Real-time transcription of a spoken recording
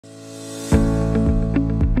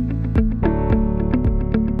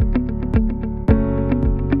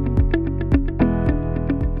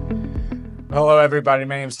Hello, everybody.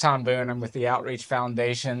 My name is Tom Boone. I'm with the Outreach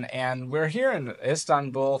Foundation, and we're here in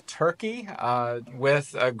Istanbul, Turkey,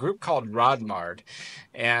 with a group called Rodmard.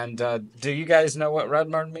 And do you guys know what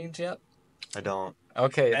Rodmard means yet? I don't.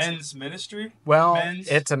 Okay, Men's ministry? well, Men's?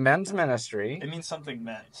 it's a men's ministry. It means something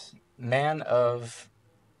men's. Man of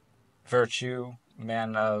virtue,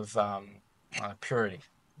 man of purity.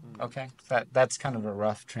 Okay, that's kind of a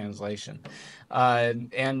rough translation.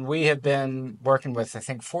 And we have been working with, I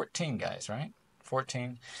think, 14 guys, right?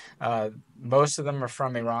 14. Most of them are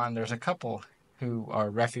from Iran. There's a couple who are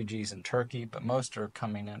refugees in Turkey, but most are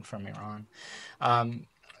coming in from Iran.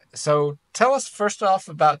 So tell us first off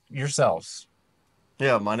about yourselves.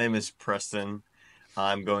 Yeah, my name is Preston.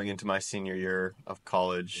 I'm going into my senior year of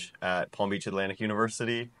college at Palm Beach Atlantic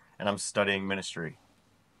University, and I'm studying ministry.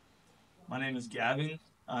 My name is Gavin.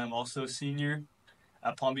 I'm also a senior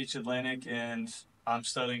at Palm Beach Atlantic, and I'm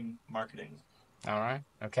studying marketing. All right.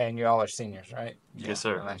 Okay, and you all are seniors, right? Yes,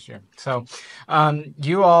 sir. Last year. So,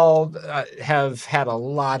 you all have had a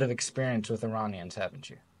lot of experience with Iranians, haven't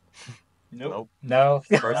you? Nope. No.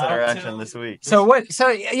 First Not interaction till- this week. So what? So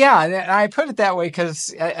yeah, and I put it that way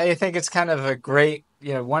because I think it's kind of a great,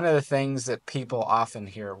 one of the things that people often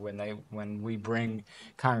hear when we bring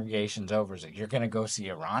congregations over is that you're going to go see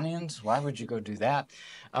Iranians. Why would you go do that?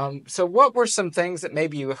 So what were some things that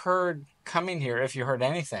maybe you heard coming here, if you heard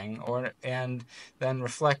anything, and then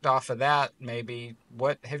reflect off of that? Maybe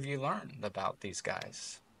what have you learned about these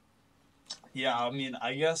guys? Yeah, I mean,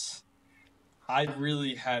 I guess I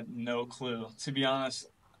really had no clue. To be honest,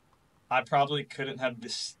 I probably couldn't have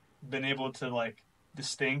been able to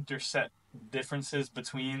distinct or set differences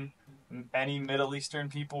between any Middle Eastern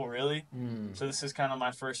people, really. Mm. So this is kind of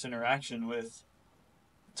my first interaction with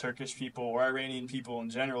Turkish people or Iranian people in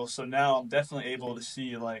general. So now I'm definitely able to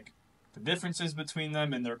see the differences between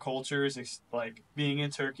them and their cultures, like being in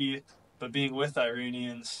Turkey, but being with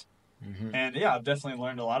Iranians. Mm-hmm. And yeah, I've definitely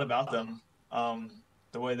learned a lot about them.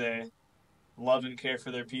 The way they love and care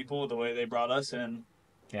for their people, the way they brought us in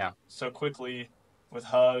Yeah. so quickly with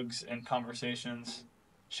hugs and conversations,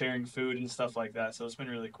 sharing food and stuff like that. So it's been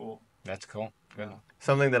really cool. That's cool. Good.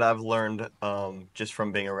 Something that I've learned just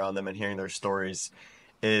from being around them and hearing their stories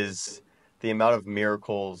is the amount of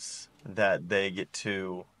miracles that they get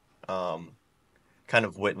to um, kind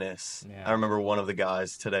of witness. Yeah. I remember one of the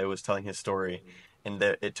guys today was telling his story, and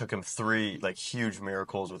that it took him three huge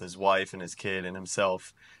miracles with his wife and his kid and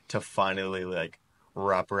himself to finally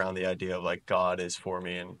wrap around the idea of God is for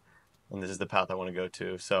me, and this is the path I want to go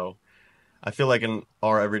to. So I feel like in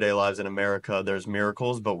our everyday lives in America, there's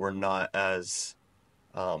miracles, but we're not as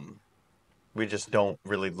um, we just don't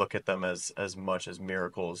really look at them as much as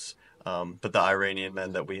miracles. But the Iranian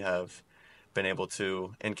men that we have been able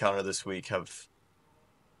to encounter this week have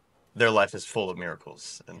their life is full of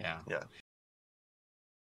miracles. And Yeah. yeah.